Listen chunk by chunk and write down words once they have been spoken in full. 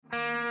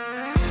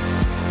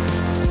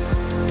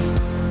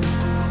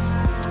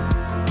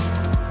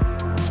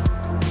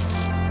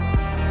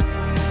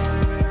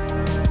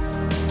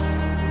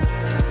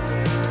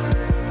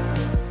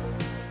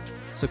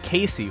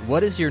Casey,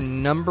 what is your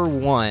number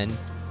one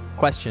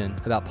question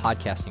about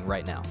podcasting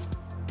right now?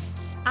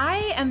 I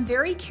am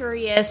very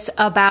curious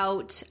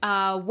about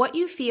what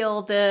you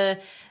feel the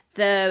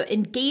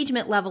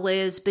engagement level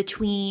is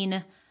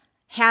between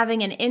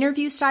having an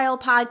interview style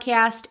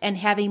podcast and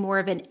having more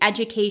of an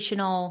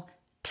educational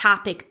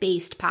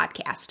topic-based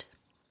podcast.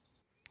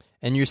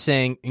 And you're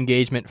saying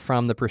engagement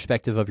from the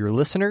perspective of your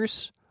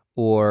listeners,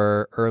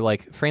 or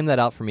like frame that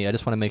out for me. I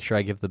just want to make sure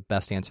I give the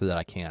best answer that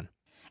I can.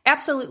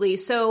 Absolutely.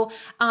 So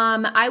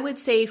I would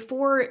say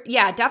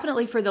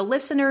definitely for the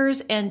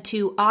listeners and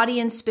to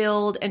audience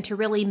build and to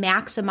really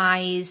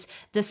maximize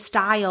the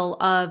style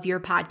of your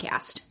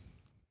podcast.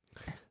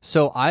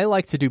 So I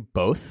like to do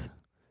both.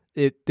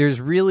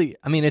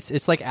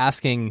 It's like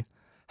asking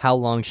how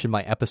long should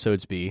my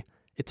episodes be?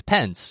 It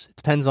depends. It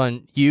depends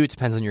on you. It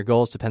depends on your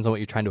goals. It depends on what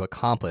you're trying to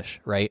accomplish,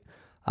 right?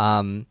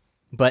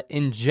 But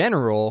in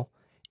general,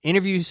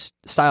 interview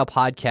style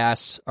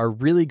podcasts are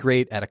really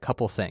great at a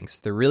couple things.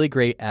 They're really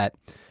great at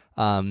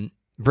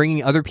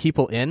bringing other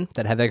people in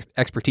that have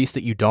expertise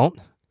that you don't.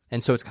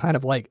 And so it's kind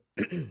of like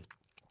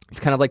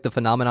the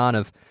phenomenon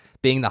of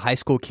being the high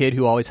school kid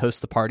who always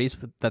hosts the parties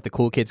that the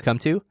cool kids come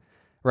to,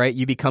 right?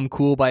 You become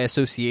cool by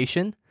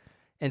association.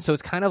 And so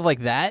it's kind of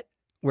like that,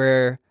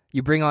 where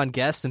you bring on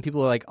guests and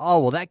people are like,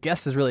 oh, well, that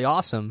guest is really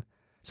awesome.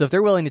 So if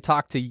they're willing to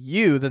talk to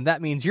you, then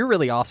that means you're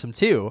really awesome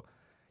too.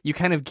 You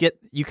kind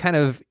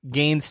of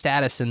gain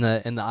status in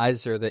the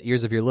eyes or the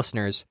ears of your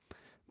listeners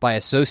by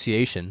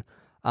association.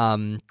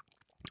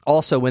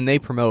 Also, when they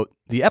promote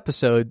the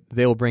episode,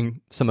 they will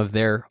bring some of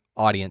their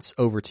audience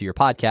over to your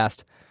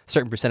podcast. A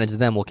certain percentage of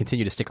them will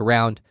continue to stick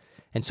around.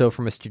 And so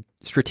from a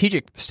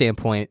strategic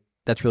standpoint,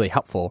 that's really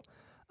helpful.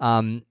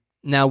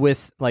 Now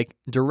with like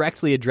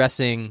directly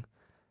addressing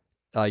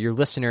your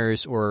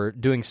listeners or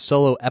doing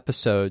solo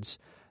episodes,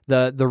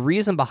 the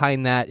reason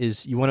behind that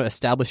is you want to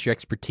establish your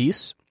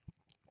expertise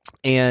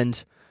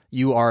and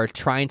you are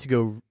trying to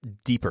go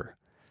deeper.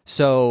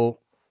 So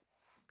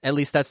at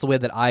least that's the way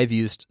that I've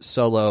used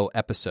solo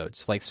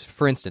episodes. Like,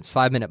 for instance,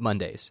 5 Minute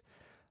Mondays.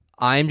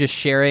 I'm just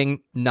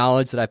sharing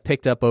knowledge that I've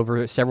picked up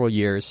over several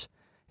years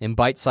in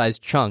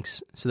bite-sized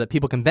chunks so that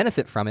people can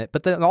benefit from it.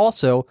 But then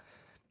also,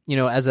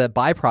 as a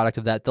byproduct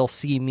of that, they'll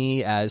see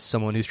me as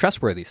someone who's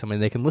trustworthy, someone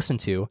they can listen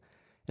to.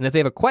 And if they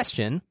have a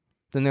question,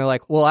 then they're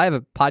like, well, I have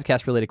a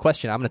podcast-related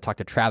question. I'm going to talk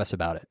to Travis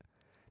about it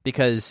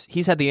because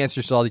he's had the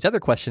answers to all these other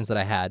questions that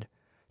I had.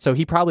 So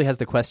he probably has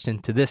the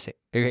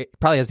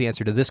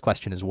answer to this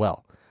question as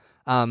well.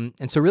 And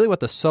so really what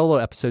the solo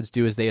episodes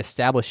do is they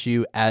establish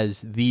you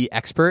as the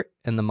expert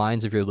in the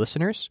minds of your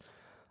listeners,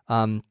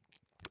 and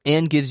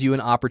gives you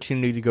an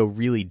opportunity to go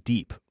really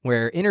deep,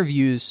 where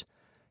interviews,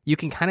 you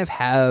can kind of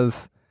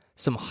have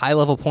some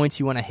high-level points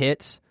you want to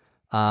hit,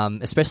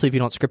 especially if you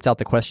don't script out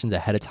the questions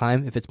ahead of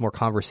time. If it's more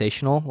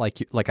conversational,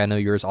 like I know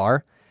yours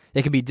are,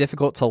 it can be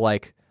difficult to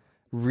like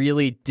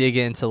really dig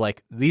into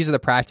like, these are the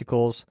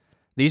practicals,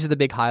 these are the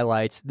big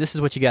highlights, this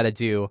is what you got to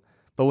do.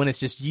 But when it's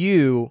just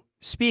you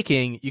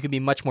speaking, you can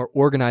be much more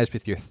organized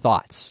with your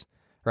thoughts,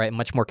 right?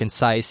 Much more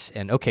concise.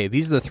 And okay,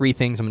 these are the 3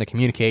 things I'm going to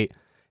communicate,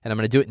 and I'm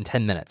going to do it in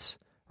 10 minutes,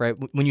 right?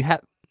 When you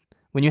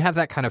have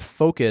that kind of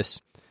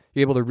focus,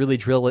 you're able to really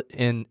drill it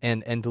in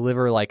and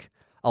deliver like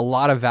a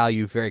lot of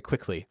value very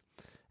quickly.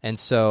 And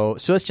so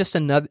it's just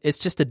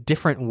a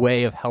different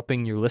way of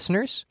helping your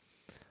listeners.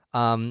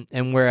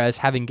 And whereas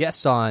having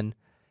guests on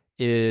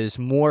is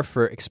more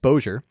for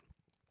exposure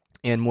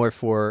and more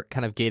for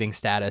kind of gaining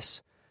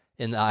status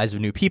in the eyes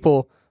of new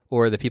people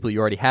or the people you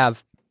already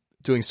have,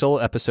 doing solo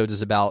episodes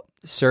is about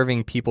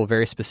serving people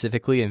very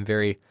specifically and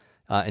very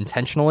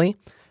intentionally,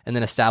 and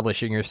then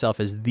establishing yourself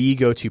as the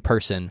go-to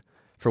person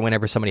for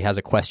whenever somebody has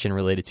a question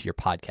related to your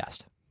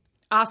podcast.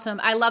 Awesome.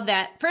 I love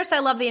that. First,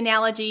 I love the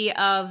analogy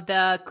of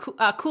the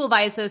cool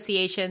by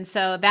association.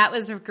 So that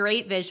was a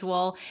great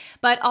visual.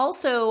 But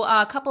also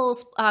a couple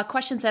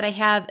questions that I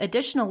have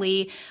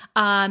additionally.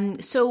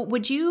 So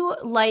would you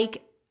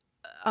like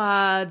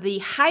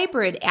the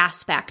hybrid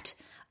aspect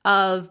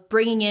of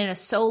bringing in a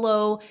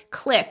solo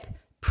clip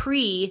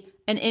pre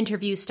an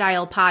interview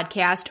style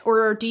podcast,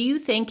 or do you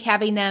think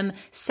having them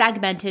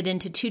segmented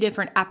into 2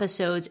 different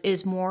episodes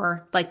is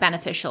more like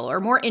beneficial or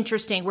more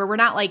interesting, where we're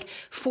not like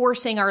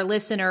forcing our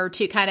listener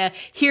to kind of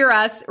hear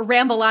us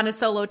ramble on a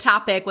solo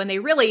topic when they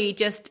really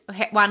just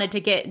wanted to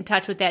get in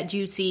touch with that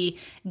juicy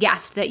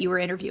guest that you were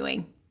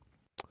interviewing?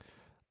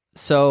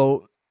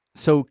 So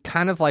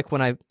kind of like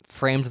when I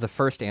framed the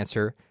first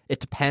answer, it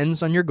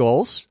depends on your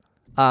goals,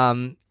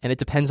 and it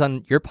depends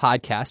on your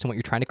podcast and what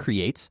you're trying to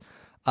create.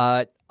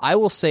 I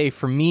will say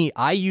for me,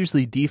 I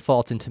usually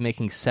default into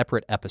making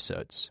separate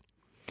episodes.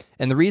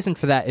 And the reason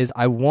for that is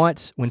I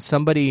want, when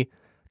somebody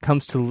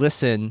comes to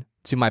listen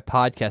to my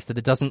podcast, that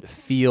it doesn't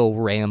feel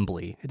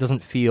rambly. It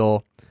doesn't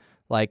feel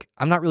like,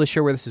 I'm not really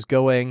sure where this is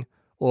going,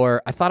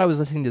 or I thought I was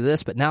listening to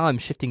this, but now I'm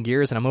shifting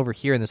gears and I'm over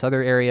here in this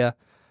other area.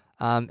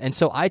 And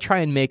so I try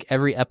and make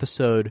every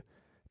episode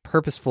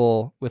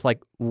purposeful with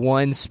like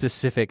one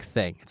specific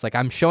thing. It's like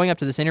I'm showing up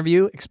to this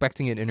interview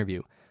expecting an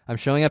interview. I'm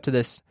showing up to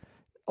this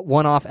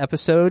one-off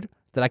episode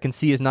that I can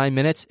see as 9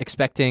 minutes,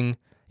 expecting,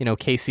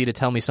 Casey to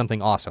tell me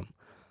something awesome.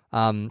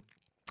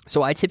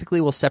 So I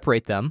typically will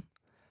separate them,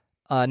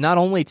 not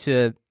only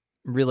to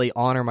really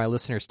honor my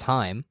listeners'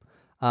 time,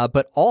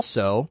 but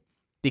also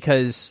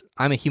because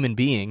I'm a human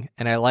being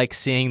and I like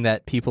seeing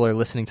that people are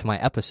listening to my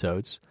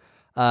episodes.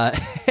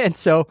 And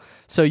so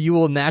you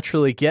will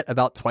naturally get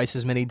about twice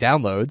as many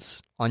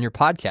downloads on your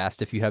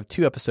podcast if you have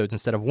 2 episodes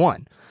instead of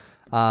 1.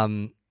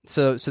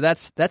 So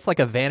that's like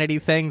a vanity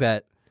thing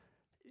that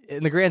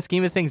in the grand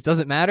scheme of things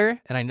doesn't matter.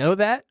 And I know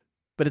that,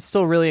 but it's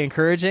still really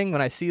encouraging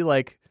when I see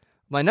like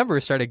my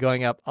numbers started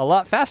going up a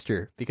lot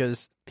faster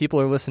because people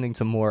are listening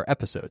to more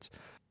episodes.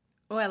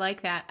 Oh, I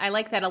like that. I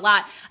like that a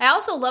lot. I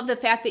also love the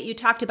fact that you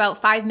talked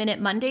about 5-minute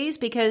Mondays,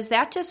 because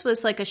that just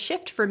was like a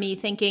shift for me,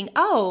 thinking,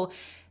 oh,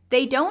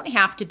 they don't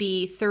have to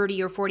be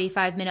 30 or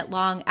 45-minute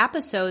long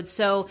episodes.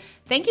 So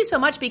thank you so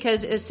much,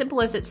 because as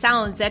simple as it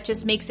sounds, that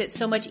just makes it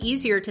so much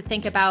easier to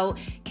think about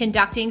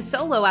conducting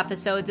solo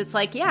episodes. It's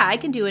like, yeah, I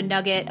can do a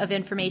nugget of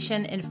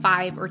information in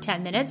 5 or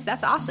 10 minutes.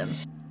 That's awesome.